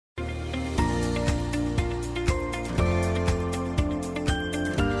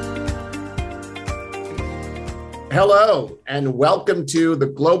Hello, and welcome to the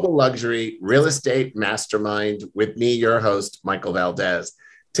Global Luxury Real Estate Mastermind with me, your host, Michael Valdez.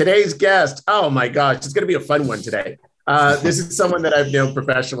 Today's guest, oh my gosh, it's going to be a fun one today. This is someone that I've known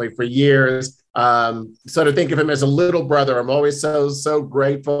professionally for years. So to think of him as a little brother, I'm always so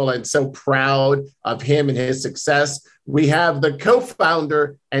grateful and so proud of him and his success. We have the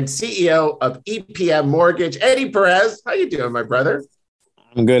co-founder and CEO of EPM Mortgage, Eddie Perez. How you doing, my brother?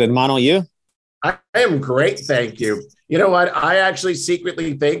 I'm good, hermano. You? I am great, thank you. You know what? I actually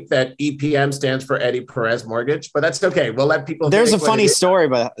secretly think that EPM stands for Eddie Perez Mortgage, but that's okay. We'll let people. There's a funny story,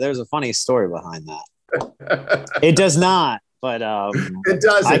 but there's a funny story behind that. It does not, but it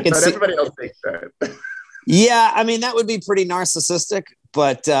doesn't. But everybody else thinks that. Yeah, I mean that would be pretty narcissistic,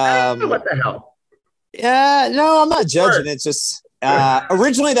 but what the hell? Yeah, no, I'm not judging. It's just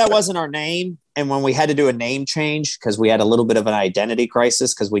originally that wasn't our name. And when we had to do a name change, because we had a little bit of an identity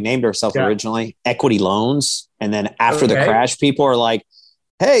crisis, because we named ourselves originally Equity Loans. And then after the crash, people are like,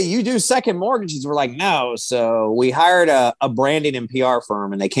 hey, you do second mortgages. We're like, no. So we hired a branding and PR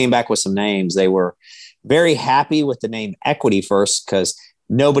firm, and they came back with some names. They were very happy with the name Equity First because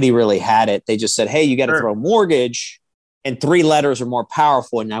nobody really had it. They just said, hey, you got to throw mortgage, and 3 letters are more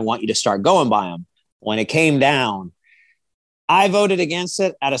powerful, and I want you to start going by them. When it came down, I voted against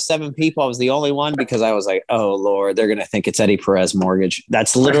it. Out of 7 people, I was the only one because I was like, oh, Lord, they're going to think it's Eddie Perez Mortgage.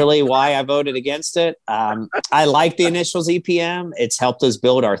 That's literally why I voted against it. I like the initials EPM. It's helped us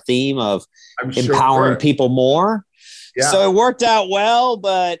build our theme of empowering people more. Yeah. So it worked out well,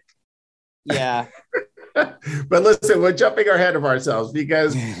 but yeah. But listen, we're jumping ahead of ourselves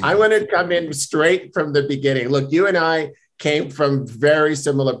because I want to come in straight from the beginning. Look, you and I came from very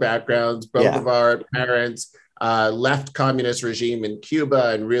similar backgrounds. Both of our parents left communist regime in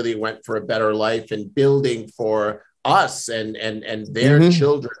Cuba and really went for a better life and building for us and their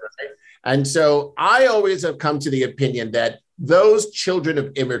children. Right? And so I always have come to the opinion that those children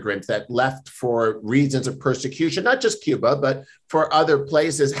of immigrants that left for reasons of persecution, not just Cuba, but for other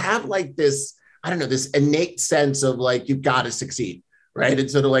places, have like this, I don't know, this innate sense of like, you've got to succeed, right?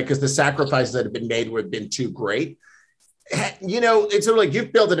 It's sort of like, because the sacrifices that have been made would have been too great. You know, it's sort of like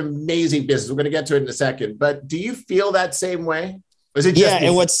you've built an amazing business. We're going to get to it in a second, but do you feel that same way? Or is it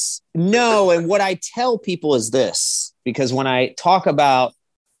just and what I tell people is this, because when I talk about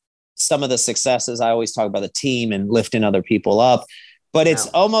some of the successes, I always talk about the team and lifting other people up, but it's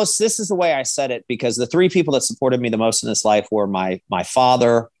almost, this is the way I said it, because the 3 people that supported me the most in this life were my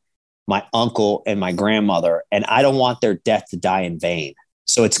father, my uncle, and my grandmother. And I don't want their death to die in vain.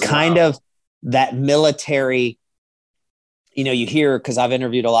 So it's kind of that military, you know, you hear, because I've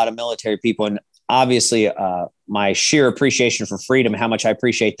interviewed a lot of military people, and obviously my sheer appreciation for freedom, how much I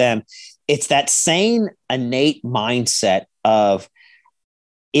appreciate them. It's that same innate mindset of,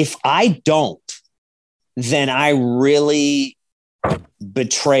 if I don't, then I really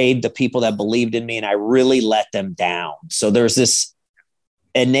betrayed the people that believed in me and I really let them down. So there's this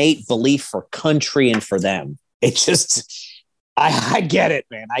innate belief for country and for them. It's just, I get it,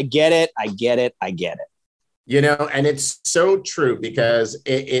 man. I get it. You know, and it's so true because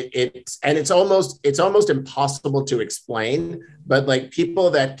it's almost impossible to explain, but like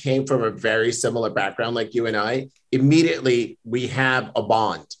people that came from a very similar background, like you and I, immediately we have a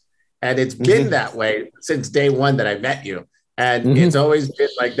bond, and it's been that way since day one that I met you. And it's always been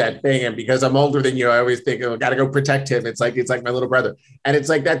like that thing. And because I'm older than you, I always think, oh, got to go protect him. It's like my little brother. And it's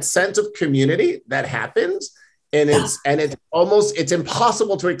like that sense of community that happens. And it's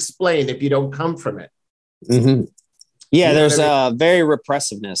impossible to explain if you don't come from it. Yeah, there's a very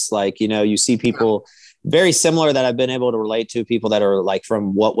repressiveness. Like, you know, you see people very similar that I've been able to relate to, people that are like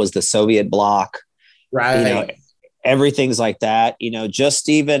from what was the Soviet bloc, right? You know, everything's like that. You know, just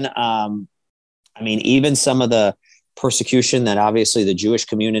even, even some of the persecution that obviously the Jewish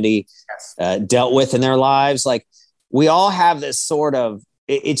community dealt with in their lives. Like, we all have this sort of.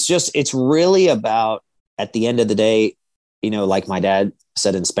 It's really about, at the end of the day, you know, like my dad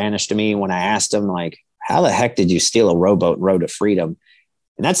said in Spanish to me when I asked him, like, how the heck did you steal a rowboat and row to freedom?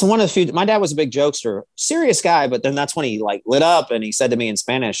 And that's one of the few, my dad was a big jokester, serious guy, but then that's when he like lit up and he said to me in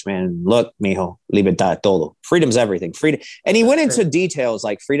Spanish, man, look, mijo, libertad todo. Freedom's everything. Freedom. And he went into details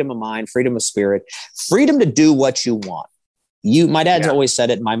like freedom of mind, freedom of spirit, freedom to do what you want. My dad's always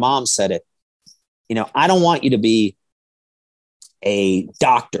said it. My mom said it. You know, I don't want you to be a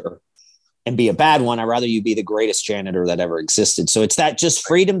doctor and be a bad one. I'd rather you be the greatest janitor that ever existed. So it's that just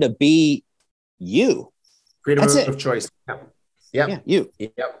freedom to be you. Freedom of choice. Yeah, you.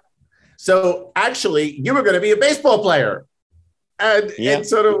 Yep. So actually, you were going to be a baseball player. And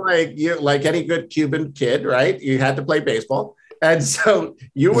sort of like any good Cuban kid, right? You had to play baseball. And so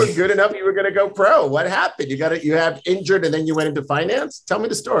you were good enough. You were going to go pro. What happened? You have injured and then you went into finance. Tell me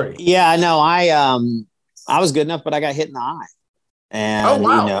the story. Yeah, no, I was good enough, but I got hit in the eye.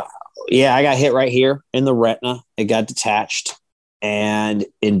 And, yeah, I got hit right here in the retina. It got detached. And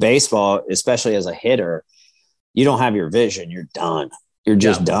in baseball, especially as a hitter, you don't have your vision. You're done. You're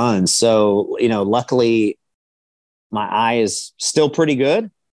just done. So, luckily my eye is still pretty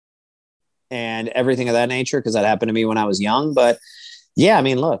good and everything of that nature, because that happened to me when I was young. But yeah, I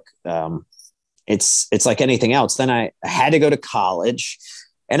mean, look, it's like anything else. Then I had to go to college.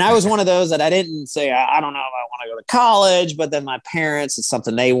 And I was one of those that I didn't say, I don't know if I want to go to college, but then my parents, it's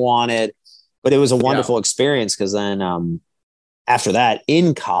something they wanted. But it was a wonderful experience, because then after that,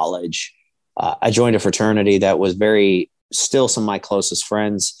 in college, I joined a fraternity that was still some of my closest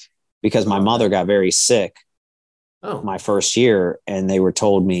friends, because my mother got very sick my first year, and they were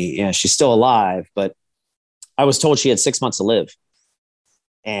told me, she's still alive, but I was told she had 6 months to live.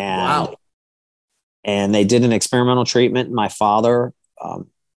 And they did an experimental treatment. My father,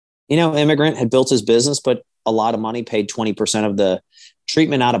 immigrant, had built his business, but a lot of money, paid 20% of the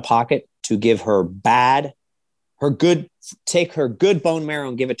treatment out of pocket to give her take her good bone marrow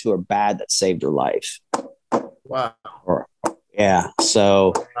and give it to her bad that saved her life. Wow. Yeah.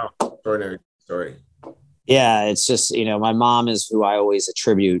 So extraordinary story. Yeah. It's just, my mom is who I always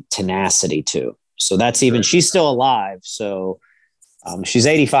attribute tenacity to. So that's even, she's still alive. So she's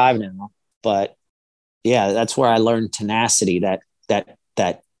 85 now, but yeah, that's where I learned tenacity, that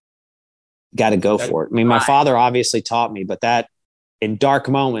got to go for it. I mean, my father obviously taught me, but that in dark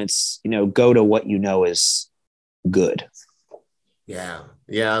moments, go to what is good. Yeah.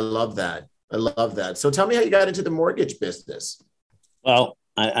 Yeah. I love that. So tell me how you got into the mortgage business. Well,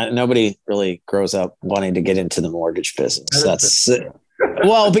 nobody really grows up wanting to get into the mortgage business. That's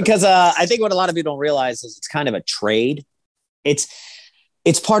because I think what a lot of people don't realize is it's kind of a trade. It's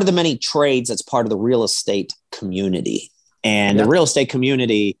part of the many trades that's part of the real estate community. And the real estate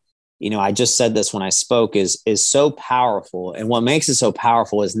community, I just said this when I spoke, is so powerful. And what makes it so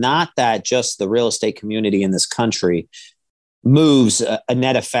powerful is not that just the real estate community in this country moves a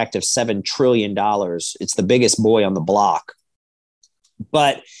net effect of $7 trillion. It's the biggest boy on the block.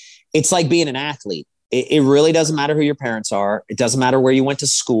 But it's like being an athlete. It really doesn't matter who your parents are. It doesn't matter where you went to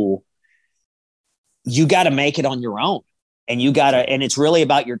school. You got to make it on your own. And and it's really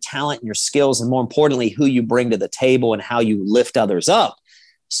about your talent and your skills, and more importantly, who you bring to the table and how you lift others up.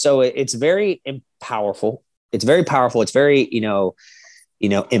 So it's very powerful. It's very powerful. It's very,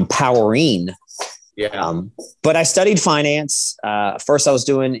 empowering. Yeah. But I studied finance. First I was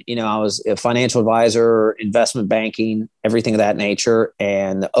doing, I was a financial advisor, investment banking, everything of that nature.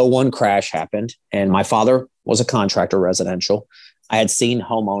 And the 2001 crash happened, and my father was a contractor, residential. I had seen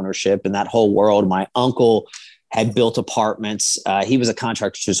home ownership and that whole world. My uncle had built apartments. He was a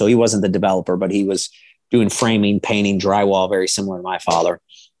contractor too, so he wasn't the developer, but he was doing framing, painting, drywall, very similar to my father.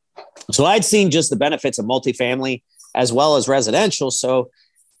 So I'd seen just the benefits of multifamily as well as residential. So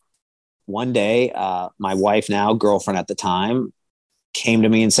one day, my wife, now girlfriend at the time, came to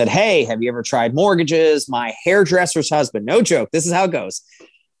me and said, "Hey, have you ever tried mortgages?" My hairdresser's husband, no joke, this is how it goes,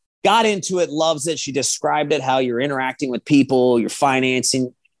 got into it, loves it. She described it, how you're interacting with people, you're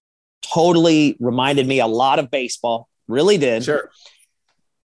financing. Totally reminded me a lot of baseball, really did. Sure.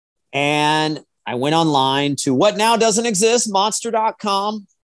 And I went online to what now doesn't exist, monster.com.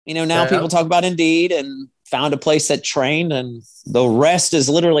 Now people talk about Indeed, and found a place that trained, and the rest is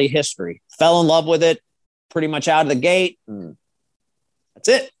literally history. Fell in love with it pretty much out of the gate. And that's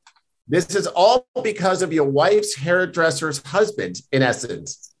it. This is all because of your wife's hairdresser's husband, in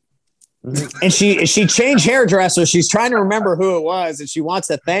essence. And she changed hairdresser. She's trying to remember who it was, and she wants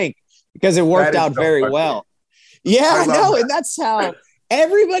to thank, because it worked out very well. Yeah, no, and that's how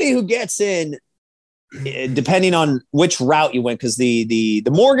everybody who gets in, depending on which route you went, because the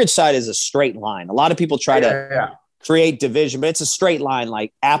mortgage side is a straight line. A lot of people try to create division, but it's a straight line,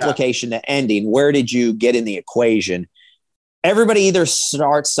 like application to ending. Where did you get in the equation? Everybody either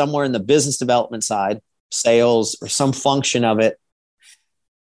starts somewhere in the business development side, sales, or some function of it,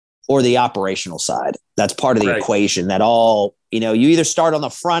 or the operational side. That's part of the equation. That all, you either start on the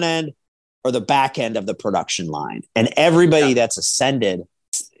front end or the back end of the production line. And everybody that's ascended,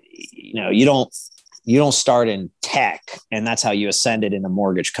 you don't start in tech, and that's how you ascended in a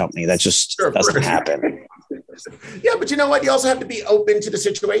mortgage company. That just doesn't happen. Yeah, but you know what? You also have to be open to the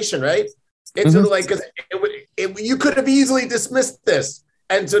situation, right? It's sort of like, because you could have easily dismissed this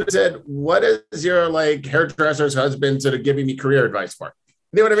and sort of said, "What is your hairdresser's husband sort of giving me career advice for?"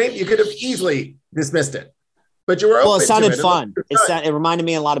 You know what I mean? You could have easily dismissed it. but you were open. Well, it sounded to it. fun. It reminded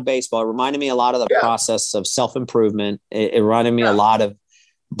me a lot of baseball. It reminded me a lot of the process of self-improvement. It reminded me a lot of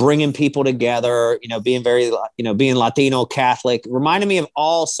bringing people together, being being Latino, Catholic. It reminded me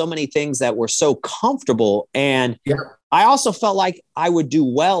of so many things that were so comfortable. And I also felt like I would do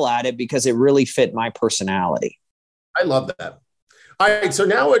well at it because it really fit my personality. I love that. All right. So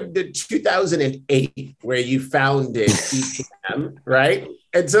now in 2008, where you founded ETM, right?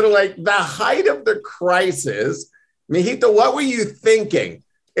 And sort of like the height of the crisis, Mijito, what were you thinking?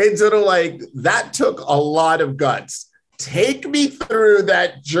 And sort of like that took a lot of guts. Take me through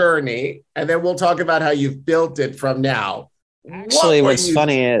that journey, and then we'll talk about how you've built it from now. Actually, what's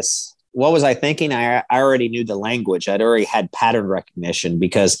funny is, what was I thinking? I already knew the language. I'd already had pattern recognition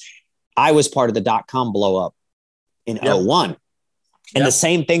because I was part of the .com blow up in 01. And the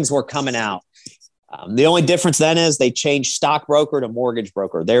same things were coming out. The only difference then is they changed stockbroker to mortgage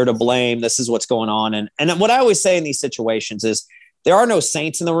broker. They're to blame. This is what's going on. And what I always say in these situations is there are no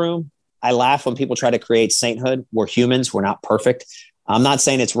saints in the room. I laugh when people try to create sainthood. We're humans. We're not perfect. I'm not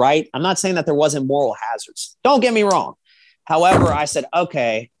saying it's right. I'm not saying that there wasn't moral hazards. Don't get me wrong. However, I said,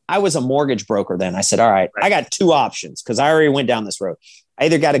 okay, I was a mortgage broker then. I said, all right, I got two options because I already went down this road. I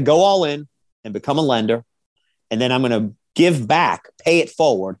either got to go all in and become a lender, and then I'm going to give back, pay it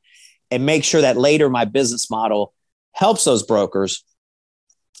forward, and make sure that later my business model helps those brokers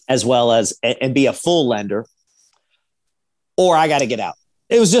as well as and be a full lender, or I got to get out.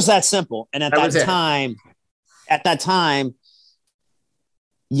 It was just that simple. And at that time,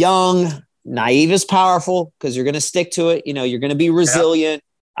 young, naive is powerful because you're going to stick to it. You're going to be resilient.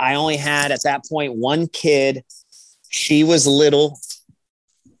 I only had at that point one kid. She was little.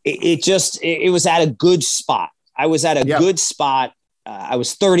 It was at a good spot. I was at a good spot. I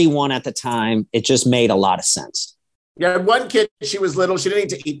was 31 at the time. It just made a lot of sense. Yeah, one kid, she was little. She didn't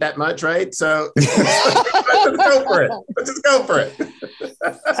need to eat that much, right? So let's go for it. Let's just go for it.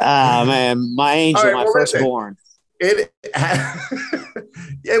 Man, my angel, my firstborn. It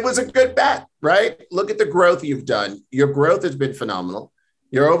was a good bet, right? Look at the growth you've done. Your growth has been phenomenal.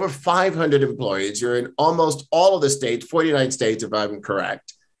 You're over 500 employees. You're in almost all of the states, 49 states, if I'm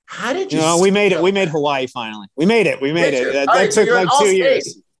correct. How did you? We made it. We made Hawaii finally. We made it. That took like 2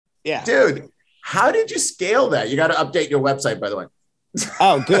 years. Yeah, dude. How did you scale that? You got to update your website, by the way.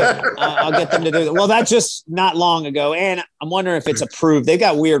 Oh, good. I'll get them to do that. Well, that's just not long ago. And I'm wondering if it's approved. They've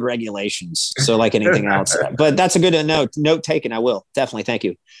got weird regulations. So like anything else, but that's a good note taken. I will definitely. Thank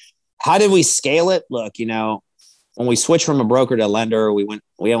you. How did we scale it? Look, when we switched from a broker to a lender,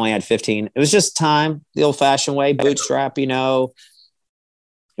 we only had 15. It was just time, the old fashioned way, bootstrap,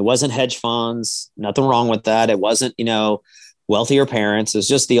 it wasn't hedge funds, nothing wrong with that. It wasn't, wealthier parents. It was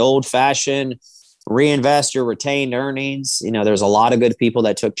just the old fashioned reinvest your retained earnings. There's a lot of good people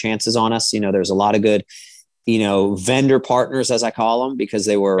that took chances on us. There's a lot of good, vendor partners, as I call them, because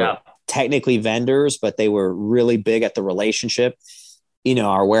they were technically vendors, but they were really big at the relationship.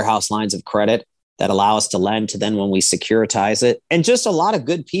 Our warehouse lines of credit that allow us to lend to then when we securitize it, and just a lot of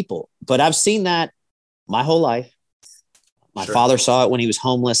good people. But I've seen that my whole life. My father saw it when he was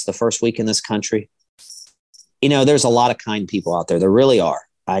homeless the first week in this country. There's a lot of kind people out there. There really are.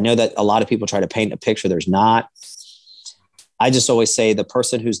 I know that a lot of people try to paint a picture. There's not. I just always say the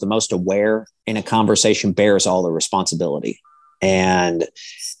person who's the most aware in a conversation bears all the responsibility. And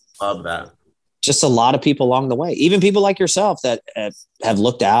love that. Just a lot of people along the way, even people like yourself that have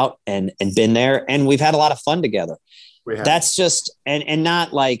looked out and been there. And we've had a lot of fun together. That's just, and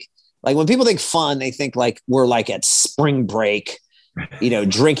not like when people think fun, they think like we're like at spring break,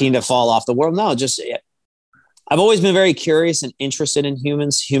 drinking to fall off the world. No, just, I've always been very curious and interested in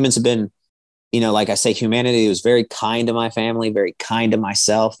humans. Humans have been, like I say, humanity was very kind to my family, very kind to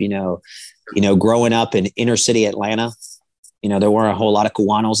myself, growing up in inner city Atlanta, there weren't a whole lot of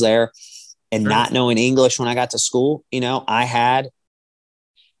Cubanos there, and not knowing English when I got to school, I had,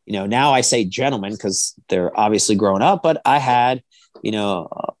 now I say gentlemen because they're obviously grown up, but I had,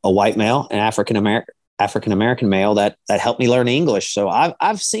 a white male, an African-American male that helped me learn English. So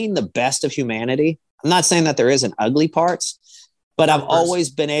I've seen the best of humanity. I'm not saying that there isn't ugly parts, but I've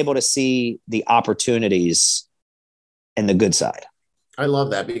always been able to see the opportunities and the good side. I love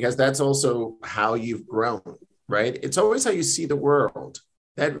that because that's also how you've grown, right? It's always how you see the world.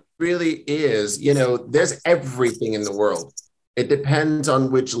 That really is, there's everything in the world. It depends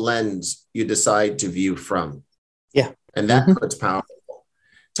on which lens you decide to view from. Yeah. And that's powerful.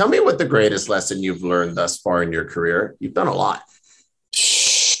 Tell me what the greatest lesson you've learned thus far in your career. You've done a lot.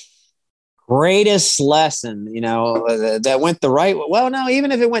 Greatest lesson, that went the right way. Well, no,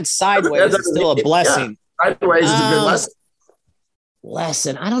 even if it went sideways, it's still a blessing. Yeah. Sideways is a good lesson.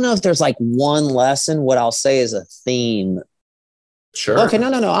 lesson. I don't know if there's like one lesson. What I'll say is a theme. Sure. Okay.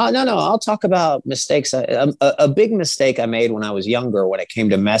 No. I'll talk about mistakes. A big mistake I made when I was younger, when it came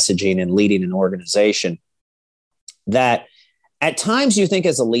to messaging and leading an organization, that at times you think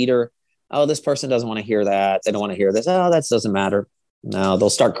as a leader, oh, this person doesn't want to hear that. They don't want to hear this. Oh, that doesn't matter. No, they'll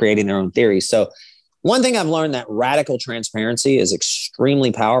start creating their own theories. So one thing I've learned, that radical transparency is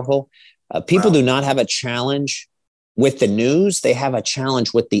extremely powerful. People do not have a challenge with the news. They have a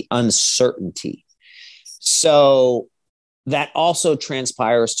challenge with the uncertainty. So that also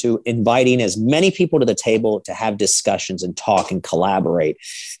transpires to inviting as many people to the table to have discussions and talk and collaborate.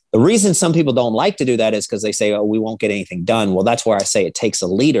 The reason some people don't like to do that is because they say, oh, we won't get anything done. Well, that's where I say it takes a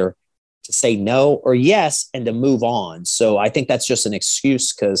leader to say no or yes and to move on. So I think that's just an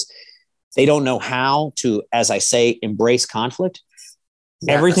excuse because they don't know how to, as I say, embrace conflict.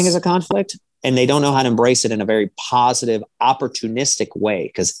 Yes. Everything is a conflict, and they don't know how to embrace it in a very positive, opportunistic way,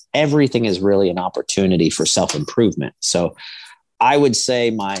 because everything is really an opportunity for self-improvement. So I would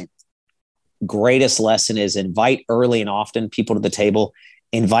say my greatest lesson is invite early and often people to the table,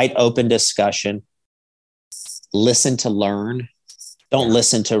 invite open discussion, listen to learn, don't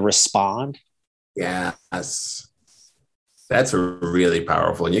listen to respond. Yes. That's really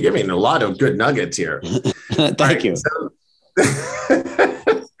powerful. And you're giving a lot of good nuggets here. Thank you.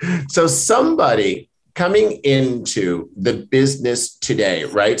 So somebody coming into the business today,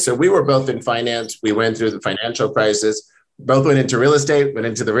 right? So we were both in finance. We went through the financial crisis, both went into real estate, went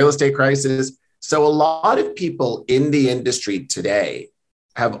into the real estate crisis. So a lot of people in the industry today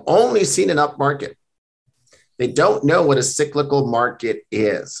have only seen an up market. They don't know what a cyclical market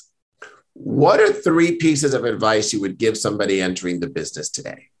is. What are 3 pieces of advice you would give somebody entering the business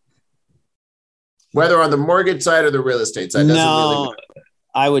today? Whether on the mortgage side or the real estate side, doesn't really matter.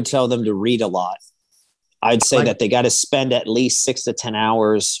 I would tell them to read a lot. I'd say that they got to spend at least 6 to 10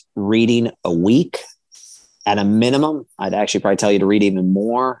 hours reading a week at a minimum. I'd actually probably tell you to read even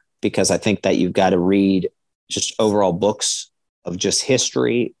more, because I think that you've got to read just overall books of just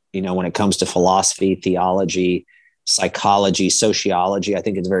history, when it comes to philosophy, theology, psychology, sociology. I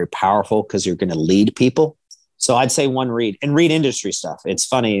think it's very powerful because you're going to lead people. So I'd say one, read industry stuff. It's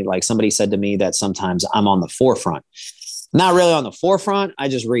funny. Like somebody said to me that sometimes I'm on the forefront. Not really on the forefront. I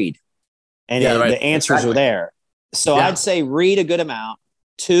just read. And the answers are there. So I'd say read a good amount.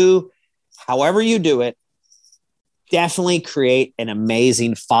 2, however you do it, definitely create an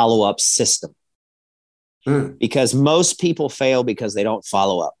amazing follow-up system. Because most people fail because they don't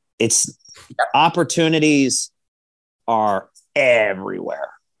follow up. Opportunities are everywhere.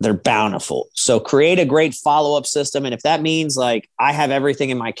 They're bountiful. So create a great follow-up system. And if that means like I have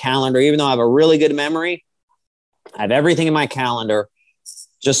everything in my calendar, even though I have a really good memory, I have everything in my calendar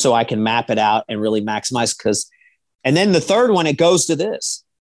just so I can map it out and really maximize. And then the third one, it goes to this.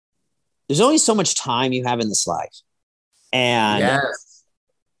 There's only so much time you have in this life. And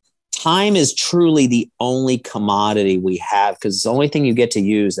time is truly the only commodity we have, because it's the only thing you get to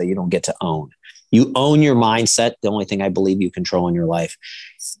use that you don't get to own. You own your mindset, the only thing I believe you control in your life.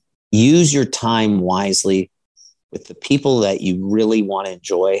 Use your time wisely with the people that you really want to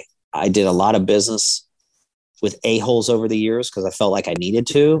enjoy. I did a lot of business with a-holes over the years because I felt like I needed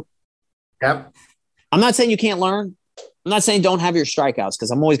to. Yep. I'm not saying you can't learn. I'm not saying don't have your strikeouts,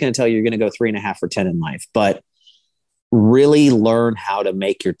 because I'm always going to tell you you're going to go 3.5 for 10 in life. But really learn how to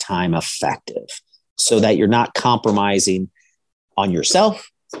make your time effective so that you're not compromising on yourself.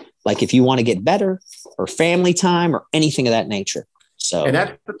 Like if you want to get better, or family time, or anything of that nature. So, and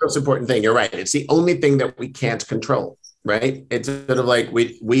that's the most important thing. You're right. It's the only thing that we can't control, right? It's sort of like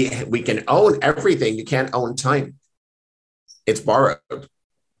we can own everything. You can't own time. It's borrowed.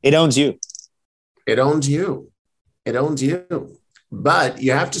 It owns you. It owns you. It owns you. But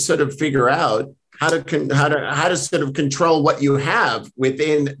you have to sort of figure out how to sort of control what you have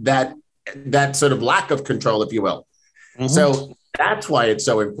within that sort of lack of control, if you will. Mm-hmm. So that's why it's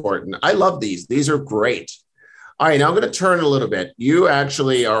so important. I love these. These are great. All right, now I'm going to turn a little bit. You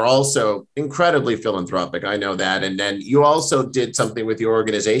actually are also incredibly philanthropic. I know that. And then you also did something with your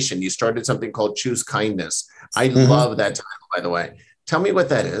organization. You started something called Choose Kindness. I love that title, by the way. Tell me what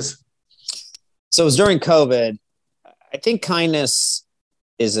that is. So it was during COVID. I think kindness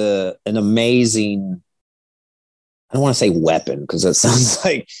is an amazing, I don't want to say weapon, because it sounds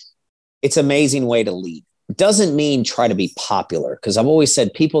like it's an amazing way to lead. It doesn't mean try to be popular, because I've always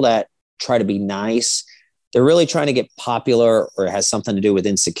said people that try to be nice, they're really trying to get popular, or it has something to do with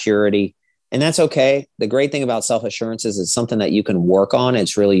insecurity. And that's okay. The great thing about self-assurance is it's something that you can work on.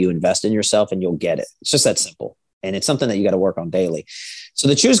 It's really, you invest in yourself and you'll get it. It's just that simple. And it's something that you got to work on daily. So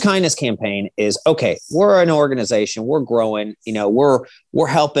the Choose Kindness campaign is, okay, we're an organization, we're growing, we're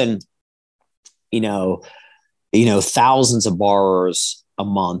helping, thousands of borrowers a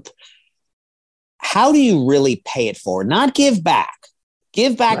month. How do you really pay it forward? Not give back.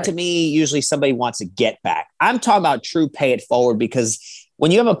 Give back right. To me, usually somebody wants to get back. I'm talking about true pay it forward, because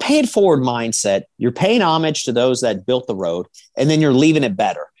when you have a pay it forward mindset, you're paying homage to those that built the road, and then you're leaving it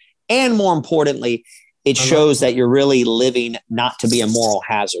better. And more importantly, it shows that you're really living not to be a moral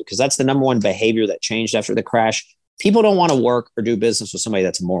hazard, because that's the number one behavior that changed after the crash. People don't want to work or do business with somebody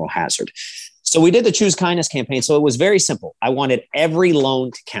that's a moral hazard. So we did the Choose Kindness campaign. So it was very simple. I wanted every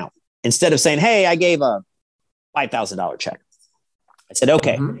loan to count. Instead of saying, hey, I gave a $5,000 check, I said,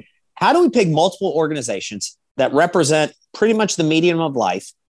 okay, how do we pick multiple organizations that represent pretty much the medium of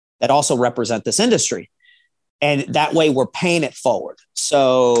life that also represent this industry? And that way we're paying it forward.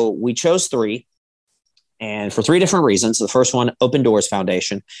 So we chose 3. And for 3 different reasons. The first one, Open Doors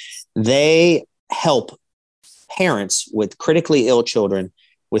Foundation. They help parents with critically ill children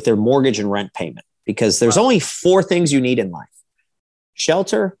with their mortgage and rent payment, because there's only 4 things you need in life: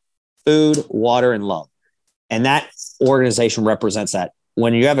 shelter, food, water, and love. And that organization represents that.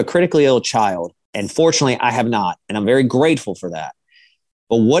 When you have a critically ill child, and fortunately I have not, and I'm very grateful for that.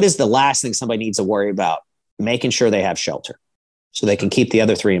 But what is the last thing somebody needs to worry about? Making sure they have shelter so they can keep the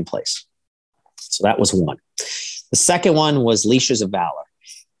other 3 in place. So that was one. The second one was Leashes of Valor.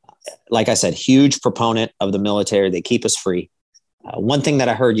 Like I said, huge proponent of the military. They keep us free. One thing that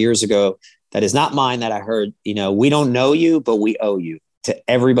I heard years ago that is not mine, that I heard, we don't know you, but we owe you, to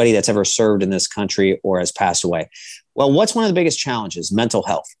everybody that's ever served in this country or has passed away. Well, what's one of the biggest challenges? Mental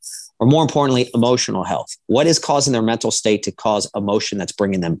health, or more importantly, emotional health. What is causing their mental state to cause emotion that's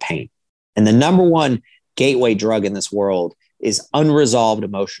bringing them pain? And the number one gateway drug in this world is unresolved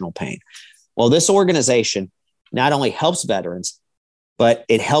emotional pain. Well, this organization not only helps veterans, but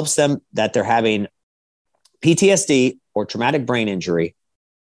it helps them that they're having PTSD or traumatic brain injury,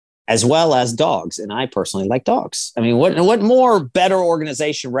 as well as dogs. And I personally like dogs. I mean, what more better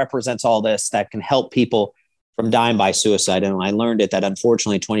organization represents all this that can help people from dying by suicide? And I learned it that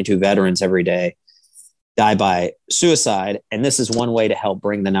unfortunately 22 veterans every day die by suicide. And this is one way to help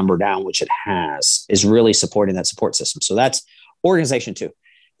bring the number down, which it has, is really supporting that support system. So that's organization 2.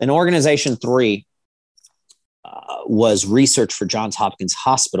 Then organization 3 was research for Johns Hopkins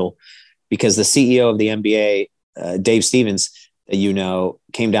Hospital, because the CEO of the NBA, Dave Stevens, that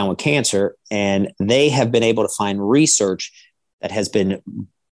came down with cancer, and they have been able to find research that has been,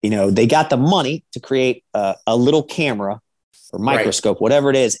 they got the money to create a little camera or microscope, right, whatever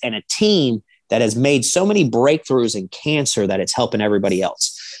it is, and a team that has made so many breakthroughs in cancer that it's helping everybody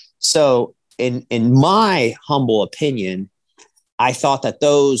else. So in my humble opinion, I thought that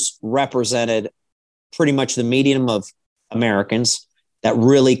those represented pretty much the medium of Americans that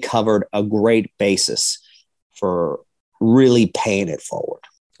really covered a great basis for really paying it forward.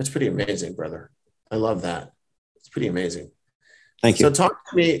 That's pretty amazing, brother. I love that. It's pretty amazing. Thank you. So talk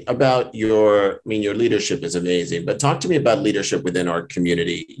to me about your leadership is amazing, but talk to me about leadership within our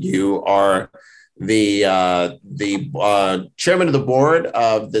community. You are the chairman of the board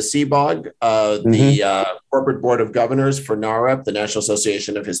of the CBOG, the corporate board of governors for NAHREP, the National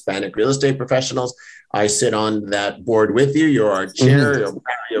Association of Hispanic Real Estate Professionals. I sit on that board with you. You're our chair.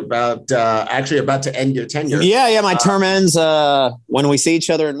 You're about to end your tenure. Yeah. My term ends when we see each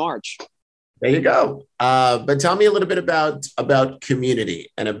other in March. There you go. But tell me a little bit about community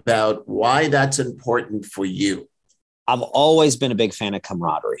and about why that's important for you. I've always been a big fan of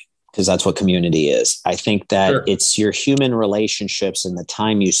camaraderie, because that's what community is. I think that It's your human relationships and the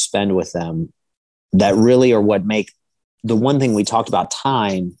time you spend with them that really are what make the one thing we talked about,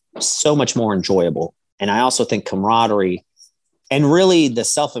 time, so much more enjoyable. And I also think camaraderie and really the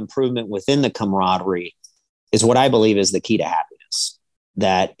self-improvement within the camaraderie is what I believe is the key to happiness.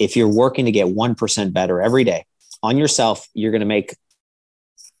 That if you're working to get 1% better every day on yourself, you're going to make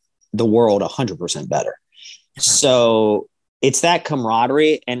the world 100% better. So it's that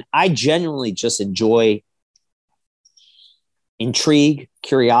camaraderie. And I genuinely just enjoy intrigue,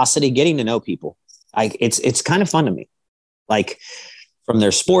 curiosity, getting to know people. It's kind of fun to me. Like from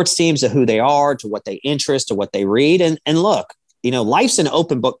their sports teams to who they are, to what they interest, to what they read. And look, life's an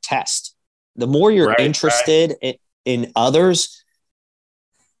open book test. The more you're interested in others,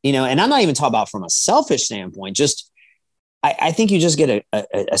 and I'm not even talking about from a selfish standpoint, just, I think you just get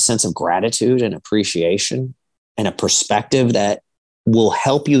a sense of gratitude and appreciation and a perspective that will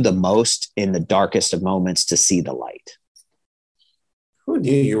help you the most in the darkest of moments to see the light. Who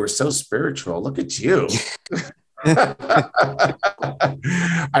knew you were so spiritual? Look at you. I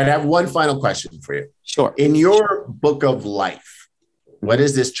have one final question for you. Sure. In your book of life, what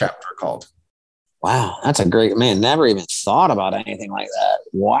is this chapter called? Wow, that's a great, man. Never even thought about anything like that.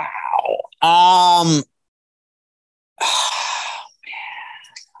 Wow.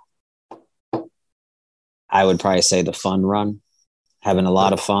 I would probably say the fun run, having a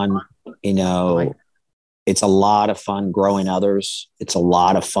lot of fun. You know, it's a lot of fun growing others. It's a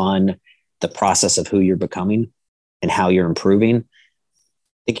lot of fun, the process of who you're becoming and how you're improving. I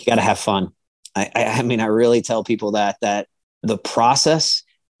think you got to have fun. I mean, I really tell people that the process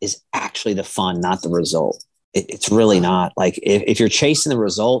is actually the fun, not the result. It's really not. Like if you're chasing the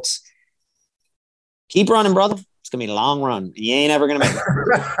results, keep running, brother. It's going to be a long run. You ain't ever going to make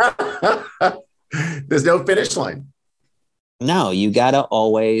it. There's no finish line. No, you got to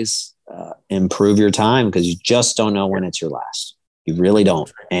always improve your time because you just don't know when it's your last. You really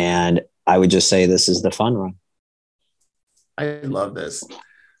don't. And I would just say this is the fun run. I love this.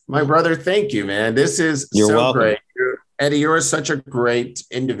 My brother, thank you, man. This is You're so welcome. great. Eddie, you're such a great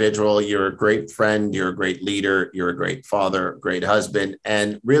individual. You're a great friend. You're a great leader. You're a great father, great husband,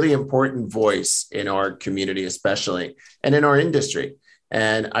 and really important voice in our community, especially, and in our industry.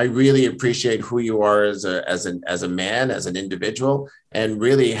 And I really appreciate who you are as a man, as an individual, and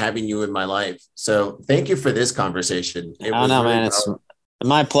really having you in my life. So thank you for this conversation. Man. It's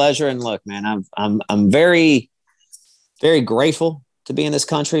my pleasure. And look, man, I'm very, very grateful to be in this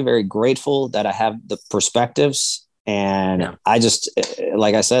country. Very grateful that I have the perspectives. And I just,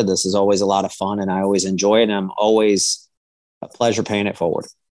 like I said, this is always a lot of fun and I always enjoy it. And I'm always a pleasure paying it forward.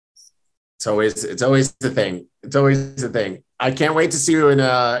 It's always the thing. It's always the thing. I can't wait to see you in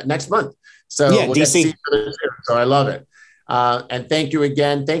next month. So we'll get to see each other soon. So I love it. And thank you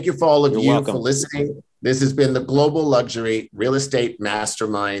again. Thank you for all of you for listening. This has been the Global Luxury Real Estate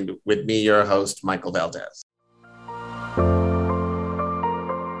Mastermind with me, your host, Michael Valdez.